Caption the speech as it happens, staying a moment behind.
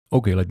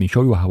Okay, let me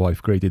show you how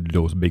I've created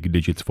those big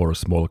digits for a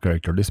small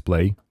character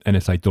display. And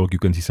as I told you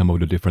can see some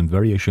of the different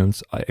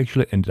variations. I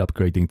actually ended up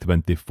creating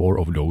 24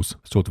 of those,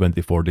 so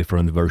 24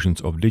 different versions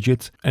of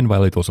digits. And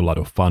while it was a lot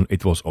of fun,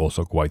 it was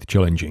also quite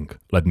challenging.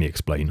 Let me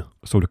explain.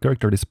 So the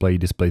character display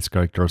displays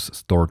characters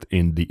stored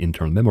in the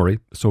internal memory.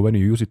 So when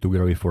you use it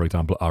together with, for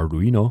example,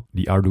 Arduino,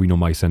 the Arduino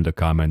might send a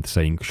comment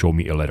saying show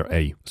me a letter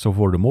A. So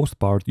for the most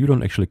part, you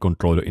don't actually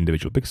control the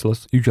individual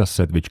pixels, you just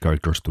set which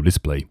characters to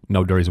display.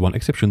 Now there is one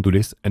exception to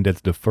this, and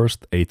that's the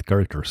first 8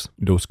 characters.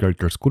 Those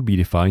characters could be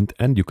defined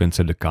and you can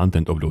set the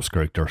content of those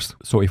characters.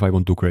 So if I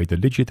want to create a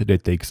digit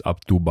that takes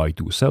up 2 by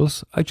 2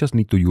 cells, I just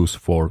need to use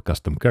 4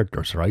 custom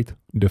characters, right?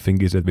 The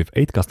thing is that with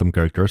 8 custom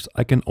characters,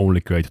 I can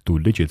only create 2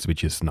 digits,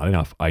 which is not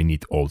enough. I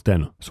need all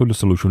 10. So the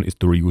solution is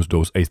to reuse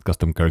those 8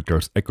 custom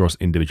characters across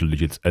individual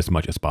digits as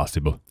much as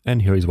possible.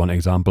 And here is one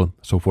example.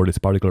 So for this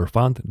particular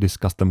font, this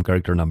custom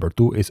character number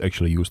 2 is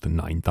actually used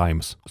 9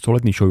 times. So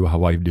let me show you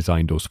how I've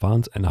designed those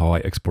fonts and how I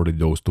exported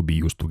those to be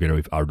used together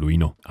with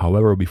Arduino.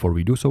 However, before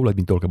we do so, let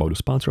me talk about the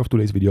sponsor of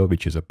today's video,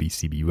 which is a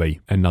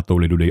PCBWay. And not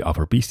only do they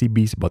offer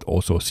PCBs, but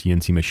also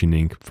CNC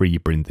machining,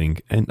 3D printing,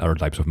 and other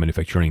types of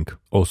manufacturing.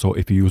 Also,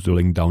 if you use the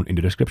link down in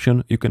the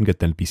description, you can get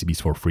 10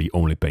 PCBs for free,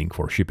 only paying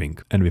for shipping.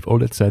 And with all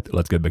that said,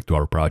 let's get back to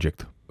our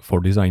project. For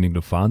designing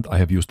the font, I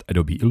have used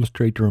Adobe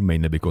Illustrator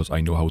mainly because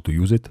I know how to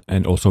use it,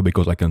 and also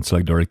because I can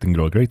select the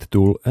rectangular grid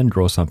tool and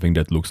draw something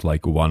that looks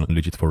like one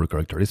digit for a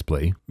character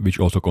display, which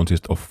also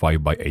consists of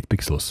 5 by 8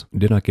 pixels.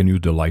 Then I can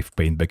use the Live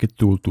Paint Bucket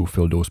tool to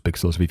fill those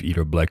pixels with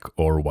either black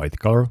or white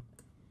color.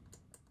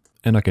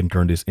 And I can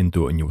turn this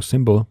into a new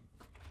symbol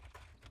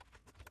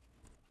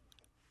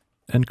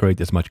and create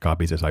as much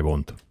copies as I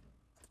want.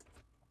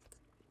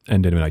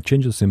 And then when I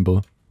change the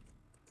symbol,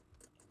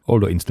 all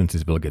the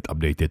instances will get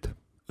updated.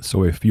 So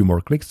with a few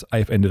more clicks,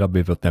 I've ended up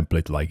with a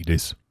template like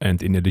this.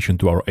 And in addition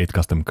to our 8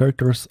 custom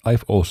characters,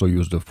 I've also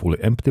used a fully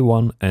empty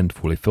one and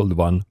fully filled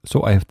one,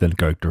 so I have 10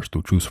 characters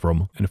to choose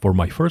from. And for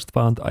my first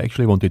font, I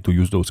actually wanted to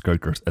use those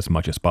characters as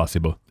much as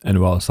possible. And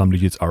while some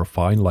digits are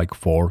fine, like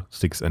 4,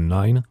 6 and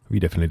 9, we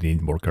definitely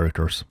need more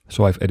characters.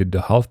 So I've added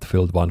the half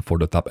filled one for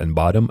the top and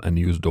bottom and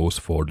used those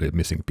for the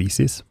missing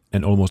pieces.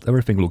 And almost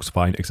everything looks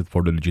fine except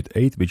for the digit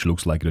 8, which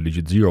looks like the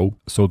digit 0,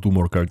 so 2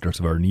 more characters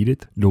were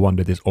needed, the one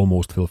that is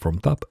almost filled from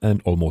top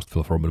and almost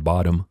filled from the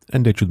bottom,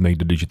 and that should make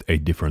the digit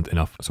 8 different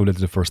enough. So that's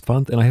the first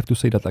font, and I have to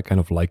say that I kind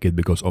of like it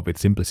because of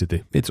its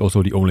simplicity. It's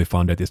also the only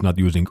font that is not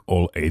using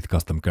all 8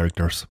 custom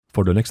characters.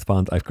 For the next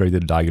font, I've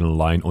created a diagonal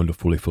line on the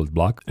fully filled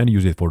block and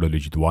use it for the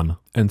digit 1.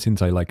 And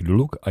since I like the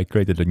look, I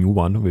created a new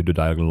one with the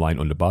diagonal line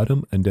on the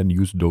bottom and then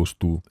used those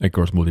 2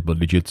 across multiple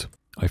digits.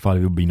 I thought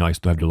it would be nice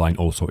to have the line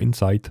also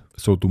inside,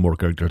 so 2 more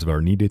characters were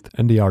needed,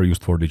 and they are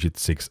used for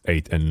digits 6,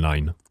 8 and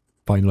 9.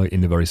 Finally,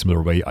 in a very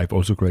similar way, I've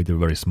also created a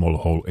very small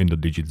hole in the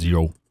digit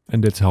 0,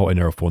 and that's how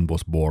another font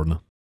was born.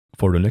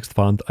 For the next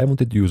font, I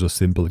wanted to use a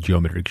simple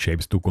geometric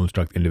shapes to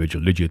construct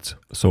individual digits,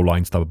 so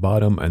lines top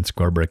bottom and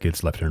square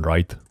brackets left and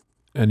right.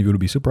 And you will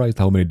be surprised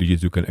how many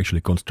digits you can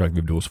actually construct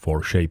with those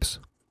 4 shapes.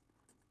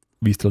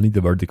 We still need the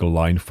vertical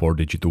line for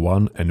digit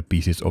 1 and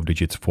pieces of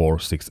digits 4,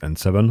 6 and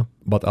 7,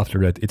 but after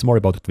that it's more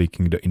about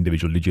tweaking the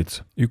individual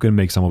digits. You can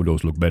make some of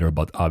those look better,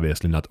 but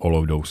obviously not all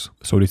of those.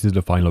 So this is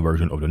the final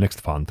version of the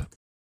next font.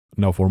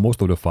 Now for most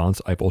of the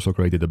fonts I've also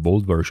created a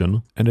bold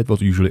version, and it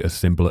was usually as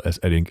simple as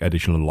adding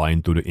additional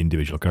line to the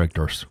individual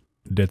characters.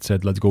 That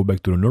said, let's go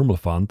back to the normal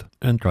font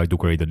and try to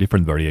create a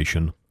different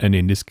variation. And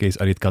in this case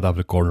I did cut off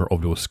the corner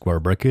of those square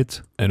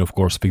brackets and of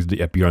course fix the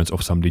appearance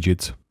of some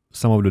digits.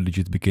 Some of the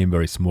digits became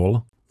very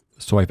small,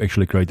 so I've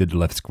actually created the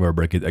left square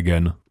bracket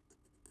again.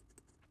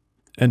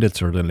 And that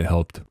certainly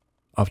helped.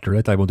 After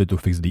that I wanted to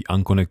fix the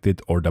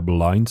unconnected or double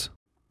lines.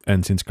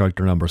 And since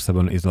character number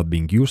 7 is not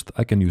being used,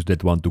 I can use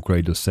that one to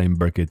create the same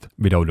bracket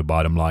without the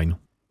bottom line.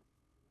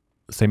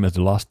 Same as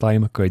the last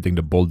time, creating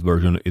the bold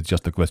version is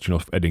just a question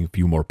of adding a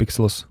few more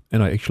pixels,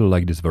 and I actually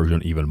like this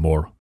version even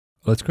more.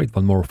 Let's create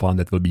one more font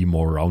that will be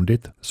more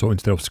rounded, so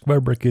instead of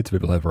square brackets we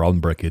will have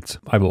round brackets.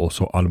 I will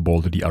also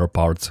unbold the other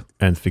parts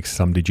and fix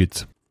some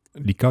digits.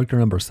 The character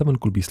number 7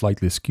 could be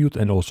slightly skewed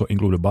and also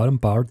include the bottom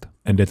part,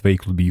 and that way it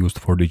could be used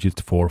for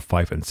digits 4,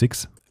 5 and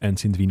 6. And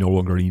since we no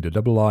longer need a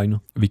double line,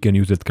 we can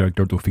use that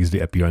character to fix the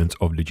appearance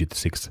of digit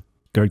 6.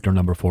 Character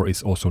number 4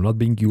 is also not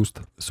being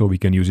used, so we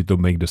can use it to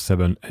make the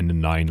 7 and the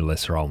 9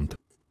 less round.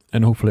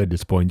 And hopefully at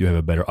this point you have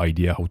a better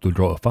idea how to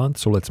draw a font,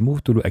 so let's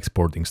move to the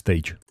exporting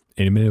stage.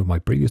 In many of my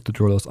previous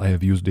tutorials I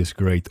have used this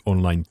great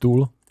online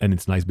tool, and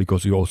it's nice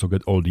because you also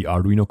get all the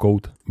Arduino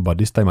code, but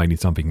this time I need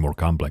something more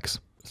complex.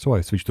 So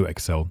I switched to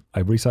Excel.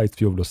 I've resized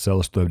few of the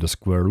cells to have the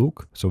square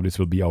look, so this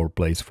will be our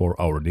place for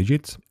our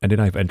digits, and then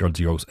I've entered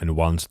zeros and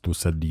ones to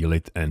set the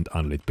lit and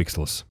unlit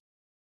pixels.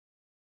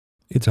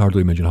 It's hard to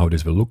imagine how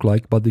this will look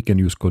like, but we can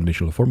use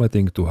conditional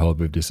formatting to help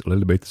with this a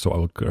little bit, so I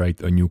will create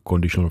a new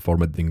conditional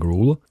formatting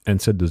rule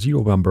and set the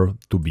 0 number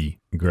to be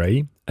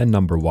gray and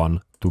number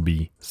 1 to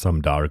be some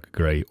dark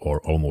gray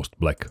or almost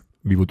black.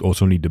 We would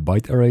also need the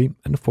byte array,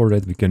 and for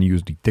that we can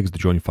use the text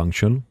join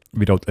function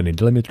without any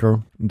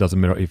delimiter.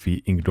 Doesn't matter if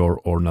we ignore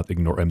or not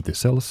ignore empty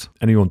cells,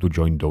 and we want to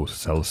join those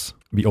cells.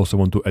 We also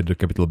want to add the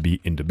capital B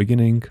in the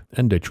beginning,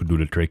 and that should do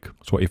the trick.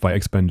 So if I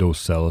expand those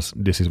cells,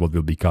 this is what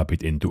will be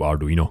copied into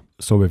Arduino.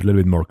 So with a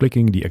little bit more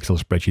clicking, the Excel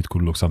spreadsheet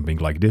could look something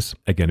like this.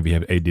 Again, we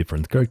have 8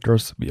 different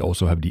characters. We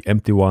also have the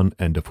empty one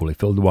and the fully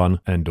filled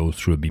one, and those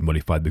should be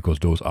modified because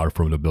those are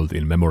from the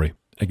built-in memory.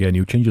 Again,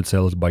 you change the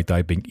cells by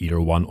typing either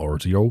 1 or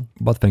 0,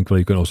 but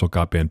thankfully you can also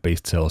copy and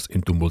paste cells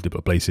into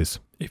multiple places.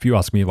 If you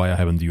ask me why I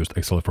haven't used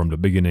Excel from the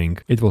beginning,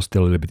 it was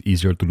still a little bit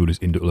easier to do this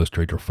in the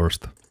Illustrator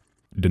first.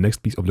 The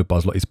next piece of the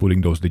puzzle is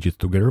putting those digits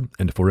together,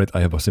 and for that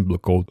I have a simple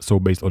code. So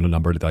based on the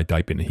number that I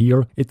type in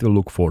here, it will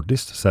look for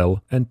this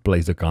cell and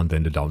place the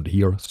content down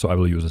here. So I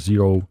will use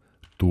 0,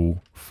 2,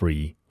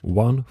 3,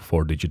 1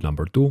 for digit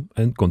number 2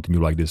 and continue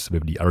like this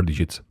with the other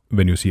digits.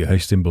 When you see a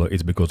hash symbol,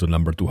 it's because the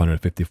number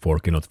 254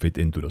 cannot fit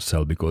into the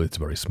cell because it's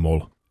very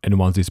small. And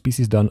once this piece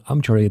is done,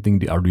 I'm generating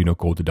the Arduino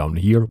code down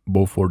here,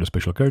 both for the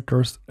special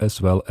characters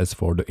as well as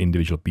for the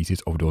individual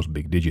pieces of those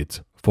big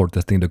digits. For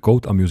testing the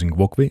code, I'm using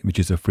Wokwi, which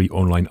is a free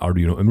online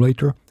Arduino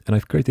emulator, and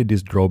I've created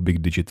this draw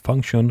big digit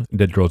function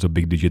that draws a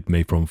big digit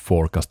made from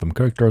 4 custom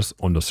characters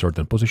on a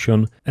certain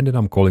position, and then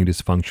I'm calling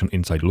this function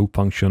inside loop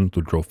function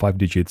to draw 5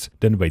 digits,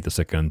 then wait a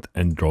second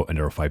and draw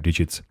another 5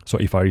 digits. So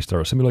if I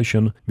restart a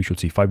simulation, we should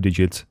see 5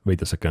 digits,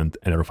 wait a second,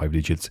 another 5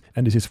 digits,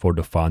 and this is for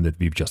the fun that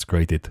we've just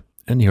created.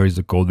 And here is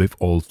the code with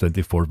all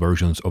 24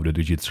 versions of the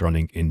digits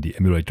running in the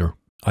emulator.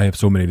 I have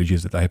so many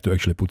digits that I have to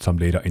actually put some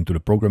data into the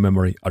program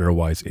memory,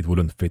 otherwise it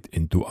wouldn't fit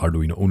into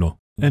Arduino Uno.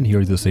 And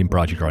here is the same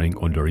project running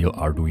on the real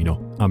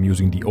Arduino. I'm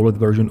using the OLED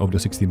version of the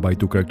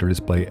 16x2 character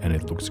display and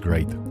it looks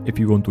great. If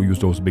you want to use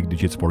those big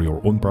digits for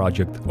your own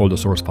project, all the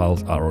source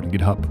files are on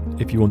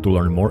GitHub. If you want to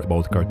learn more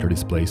about character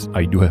displays,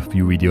 I do have a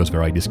few videos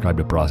where I describe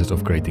the process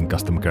of creating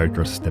custom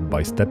characters step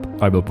by step.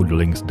 I will put the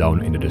links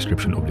down in the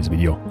description of this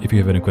video. If you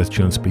have any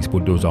questions, please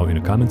put those down in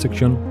the comment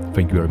section.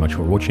 Thank you very much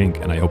for watching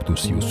and I hope to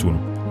see you soon.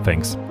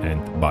 Thanks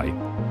and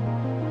bye.